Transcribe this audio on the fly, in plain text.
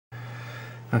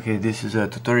Okay, this is a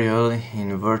tutorial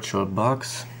in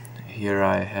VirtualBox. Here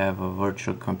I have a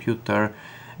virtual computer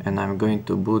and I'm going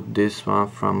to boot this one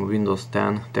from Windows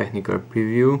 10 Technical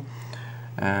Preview,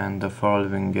 and the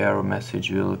following error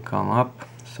message will come up.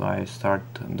 So I start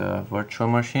the virtual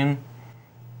machine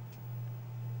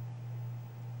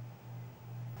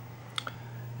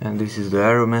and this is the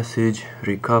error message: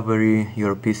 recovery,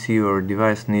 your PC or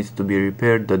device needs to be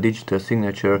repaired, the digital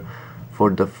signature for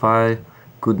the file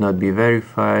could not be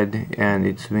verified and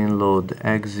it's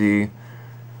winload.exe.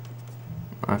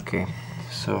 Okay,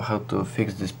 so how to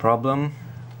fix this problem?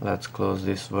 Let's close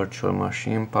this virtual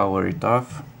machine, power it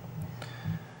off.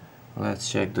 Let's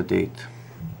check the date.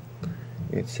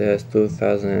 It says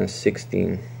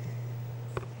 2016.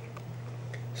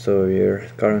 So we're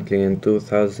currently in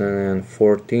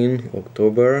 2014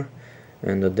 October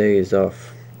and the day is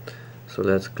off. So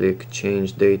let's click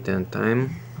change date and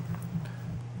time.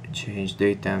 Change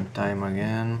date and time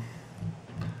again.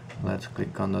 Let's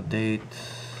click on the date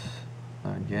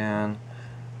again,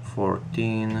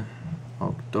 14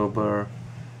 October,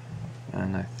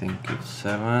 and I think it's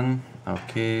 7.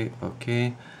 Okay,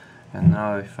 and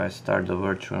now if I start the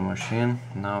virtual machine,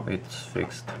 now it's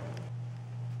fixed.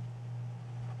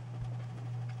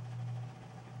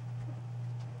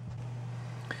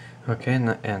 Okay,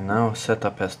 and now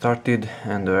setup has started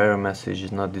and the error message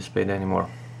is not displayed anymore.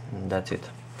 And that's it.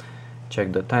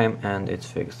 Check the time and it's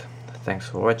fixed. Thanks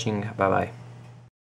for watching. Bye bye.